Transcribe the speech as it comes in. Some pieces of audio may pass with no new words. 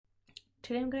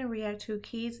Today I'm going to react to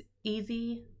Key's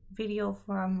Easy video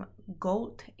from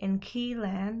Goat in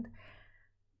KEYLAND.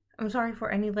 I'm sorry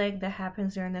for any lag that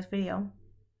happens during this video.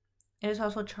 It is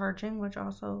also charging, which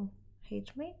also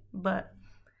hates me, but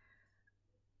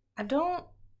I don't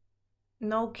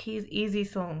know Key's Easy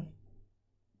song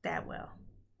that well.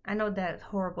 I know that's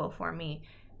horrible for me,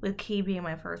 with Key being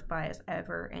my first bias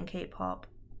ever in K-pop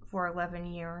for 11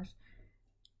 years.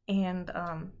 And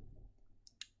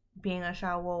being a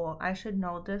Shawo, I should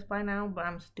know this by now, but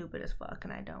I'm stupid as fuck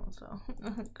and I don't, so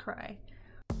cry.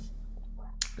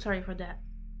 Sorry for that.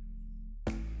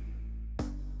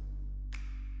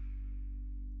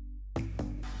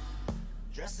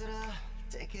 Dress it up,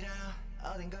 take it out,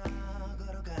 어딘가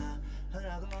걸어가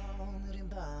흔하고 느린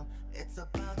밤. It's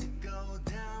about to go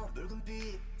down.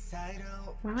 붉은빛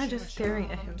사이로. What am I just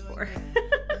staring at him for?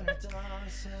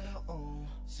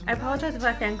 I apologize if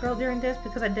I fangirl during this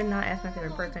because I did not ask my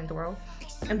favorite person in the world.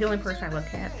 I'm the only person I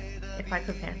look at if I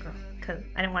could fangirl because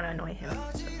I didn't want to annoy him.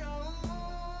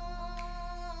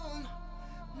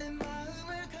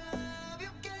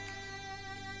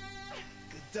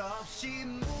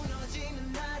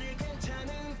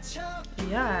 So.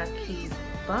 Yeah, he's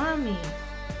bummy.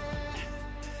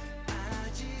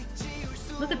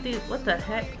 Look at these, what the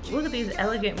heck? Look at these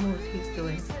elegant moves he's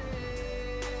doing.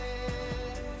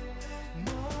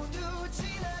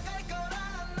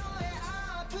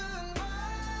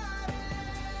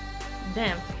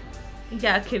 Damn, you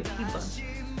gotta keep up.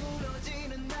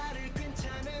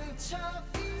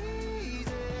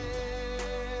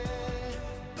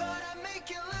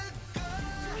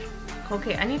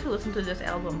 Okay, I need to listen to this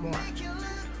album more.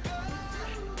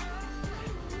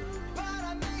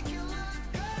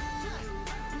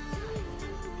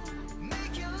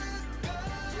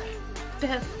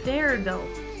 That stare though.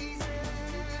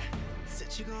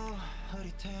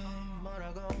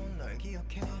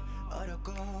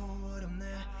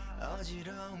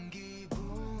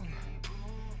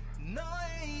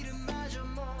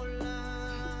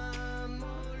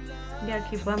 Yeah,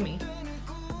 keep bummy.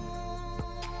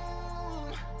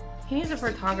 He needs a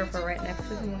photographer right next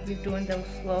to him when he's doing those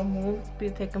slow moves, be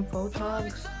taking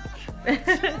photos.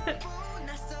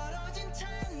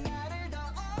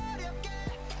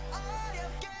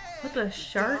 With a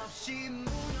shirt?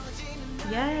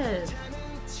 Yes.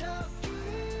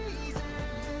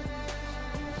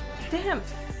 Damn,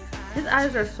 his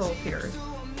eyes are so fierce.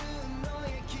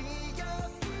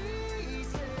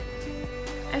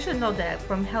 I should know that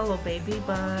from Hello Baby,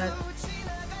 but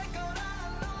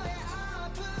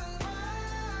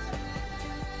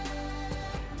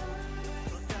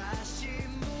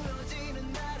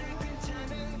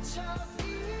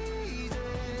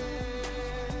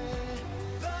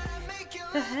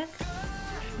the heck?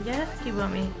 Yes, keep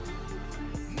on me.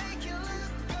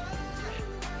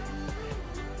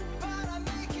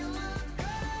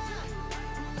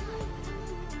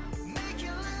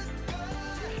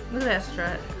 Look at that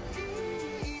strut.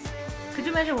 Could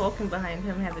you imagine walking behind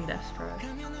him having that strut?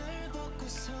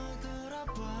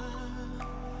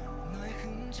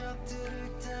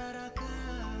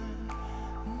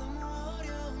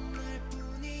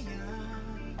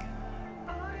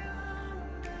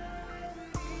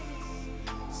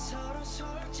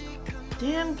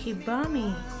 Damn,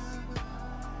 Kibami.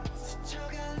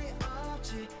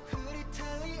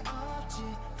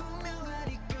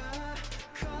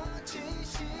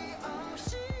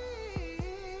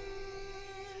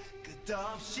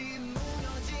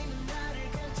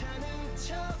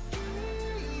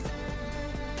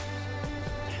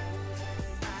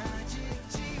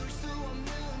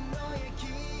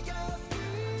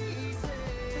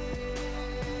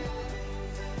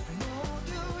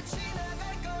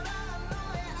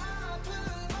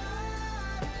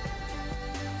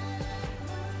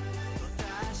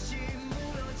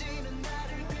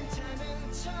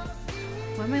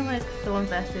 Why am I like so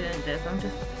invested in this? I'm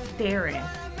just staring,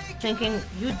 thinking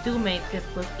you do make this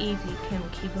look easy, Kim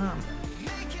Ki-bum.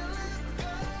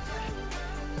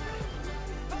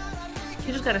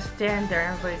 You just gotta stand there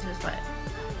and everybody's just like,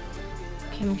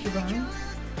 Kim Ki-bum?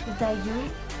 Is that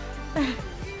you?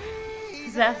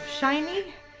 Is that shiny?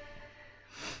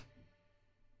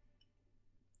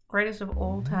 Greatest of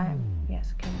all time.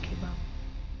 Yes, Kim Ki-bum.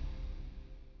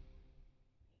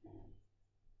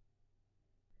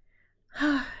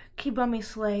 Kibumi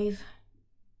slays.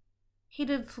 He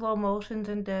did slow motions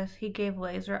in this. He gave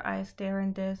laser eye stare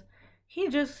in this. He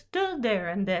just stood there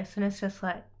in this, and it's just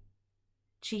like,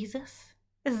 Jesus,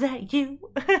 is that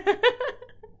you?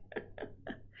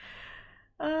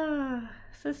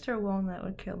 Sister Walnut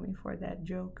would kill me for that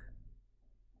joke.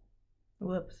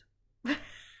 Whoops.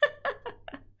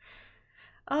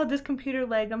 Oh, this computer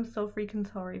lag, I'm so freaking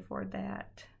sorry for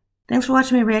that. Thanks for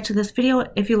watching me react to this video.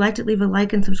 If you liked it, leave a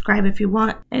like and subscribe if you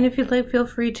want. And if you'd like, feel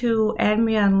free to add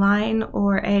me online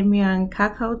or add me on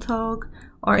KakaoTalk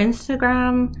or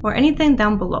Instagram or anything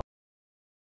down below.